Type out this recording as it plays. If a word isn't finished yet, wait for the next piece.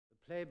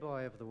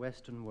Playboy of the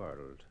Western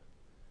World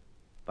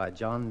by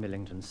John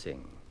Millington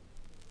Synge.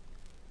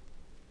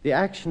 The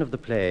action of the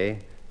play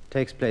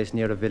takes place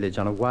near a village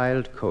on a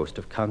wild coast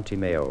of County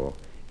Mayo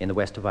in the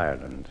west of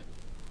Ireland.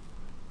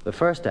 The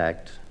first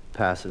act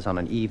passes on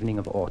an evening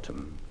of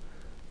autumn,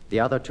 the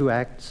other two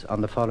acts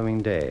on the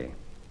following day.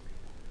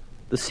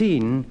 The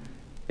scene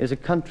is a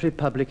country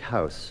public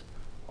house,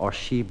 or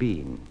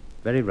shebeen,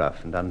 very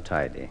rough and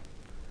untidy.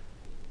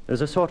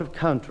 There's a sort of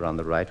counter on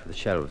the right with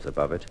shelves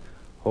above it,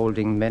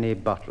 holding many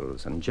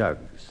bottles and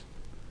jugs.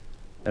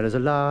 There is a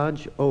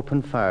large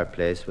open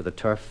fireplace with a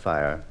turf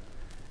fire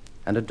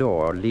and a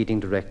door leading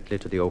directly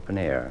to the open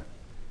air.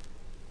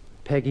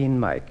 Peggy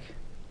and Mike,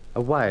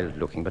 a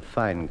wild-looking but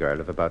fine girl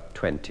of about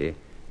 20,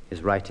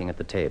 is writing at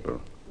the table.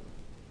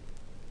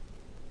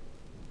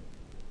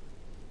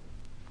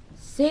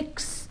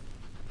 6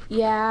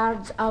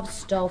 yards of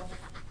stuff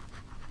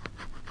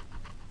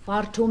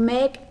for to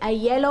make a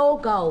yellow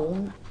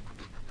gown,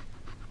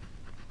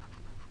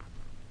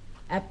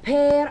 a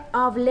pair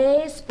of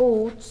lace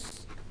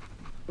boots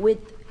with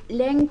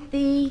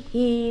lengthy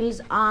heels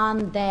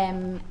on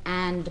them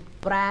and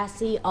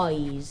brassy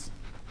eyes,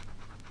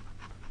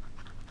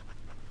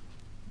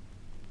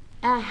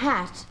 a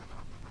hat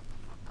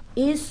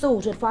is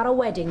suited for a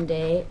wedding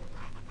day,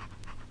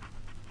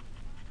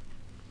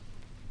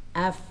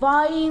 a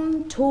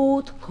fine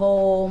tooth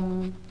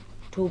comb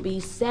to be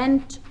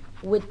sent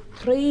with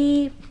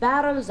 3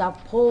 barrels of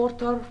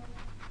porter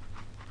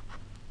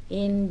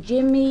in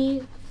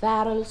Jimmy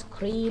Farrell's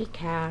creel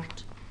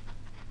cart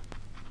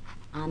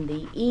on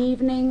the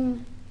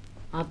evening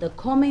of the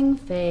coming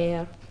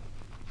fair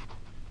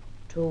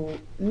to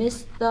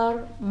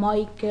Mr.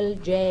 Michael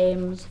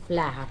James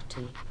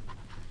Flaherty.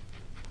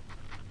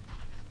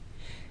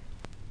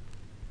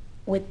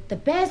 With the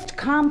best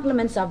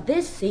compliments of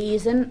this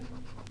season,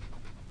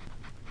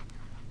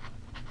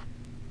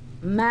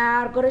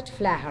 Margaret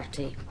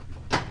Flaherty.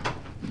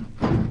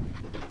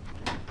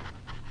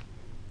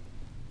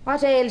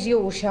 What ails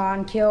you,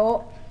 Sean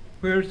Keogh?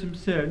 Where's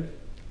himself?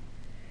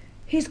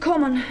 He's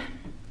coming.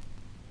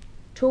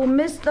 To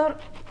Mr.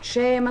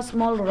 Seamus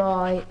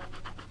Mulroy,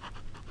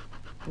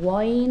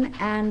 wine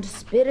and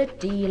spirit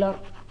dealer,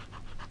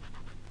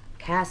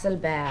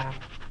 Castlebar.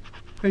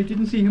 I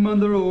didn't see him on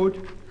the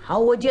road.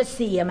 How would you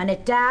see him in a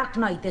dark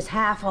night this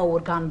half hour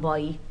gone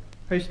by?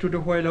 I stood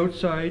a while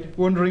outside,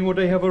 wondering would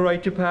I have a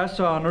right to pass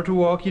on or to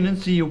walk in and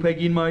see you,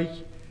 Peggy and Mike.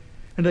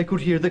 And I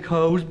could hear the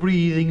cows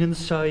breathing and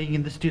sighing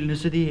in the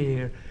stillness of the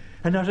air,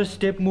 and not a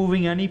step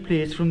moving any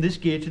place from this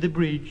gate to the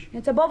bridge.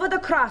 It's above at the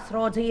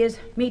crossroads he is,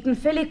 meeting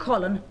Philly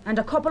Cullen, and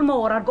a couple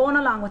more are going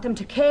along with him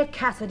to Kate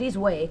Cassidy's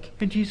wake.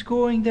 And he's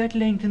going that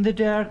length in the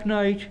dark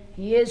night?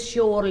 He is,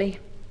 surely,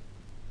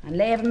 and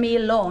leaving me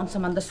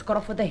lonesome on the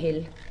scruff of the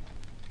hill.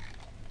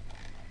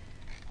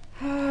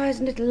 Oh,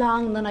 isn't it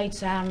long the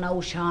nights are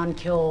now, Sean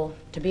Keogh,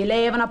 to be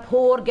leaving a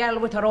poor girl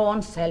with her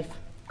own self,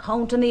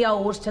 counting the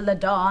hours till the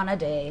dawn of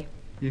day.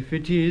 If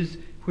it is,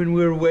 when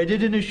we're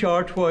wedded in a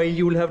short while,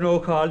 you'll have no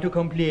call to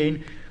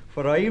complain,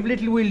 for I've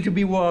little will to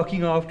be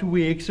walking off to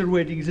wakes or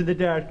weddings in the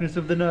darkness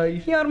of the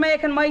night. You're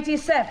making mighty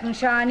certain,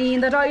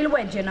 Shawneen, that I'll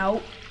wed you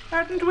now.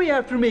 Aren't we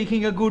after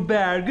making a good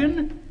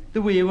bargain?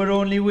 The way we're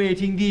only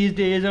waiting these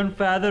days on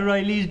Father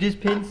Riley's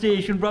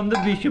dispensation from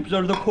the bishops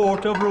or the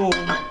court of Rome.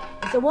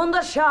 It's a wonder,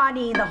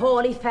 Shawneen, the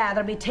Holy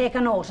Father be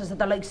taking notice of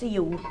the likes of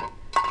you.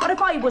 But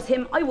if I was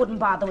him, I wouldn't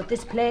bother with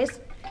this place.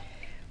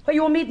 Why,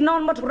 you'll meet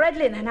none but Red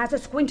Linen has a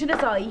squint in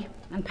his eye,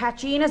 and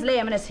Patcheen is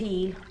lame in his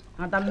heel,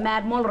 or the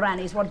mad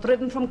Mulrannies were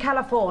driven from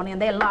California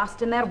and they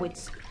lost in their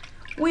wits.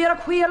 We're a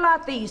queer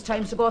lot these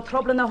times to go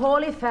troubling the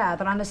Holy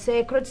Father on a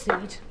sacred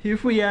seat.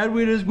 If we are,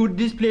 we're as good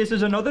this place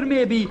as another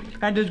maybe,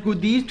 and as good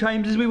these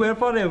times as we were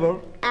forever.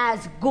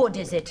 As good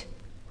is it?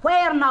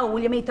 Where now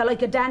will you meet the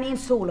like of Danny and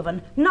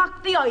Sullivan,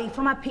 knock the eye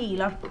from a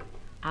peeler?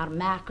 Our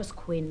Marcus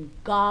Quinn,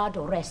 God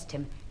rest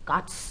him,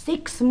 got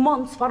 6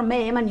 months for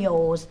maim and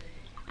yours,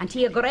 and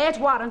he a great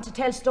warrant to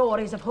tell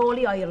stories of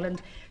Holy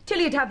Ireland, till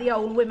you'd have the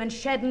old women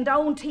shedding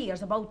down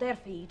tears about their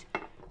feet.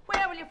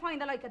 Where will you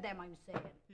find the like of them, I'm saying?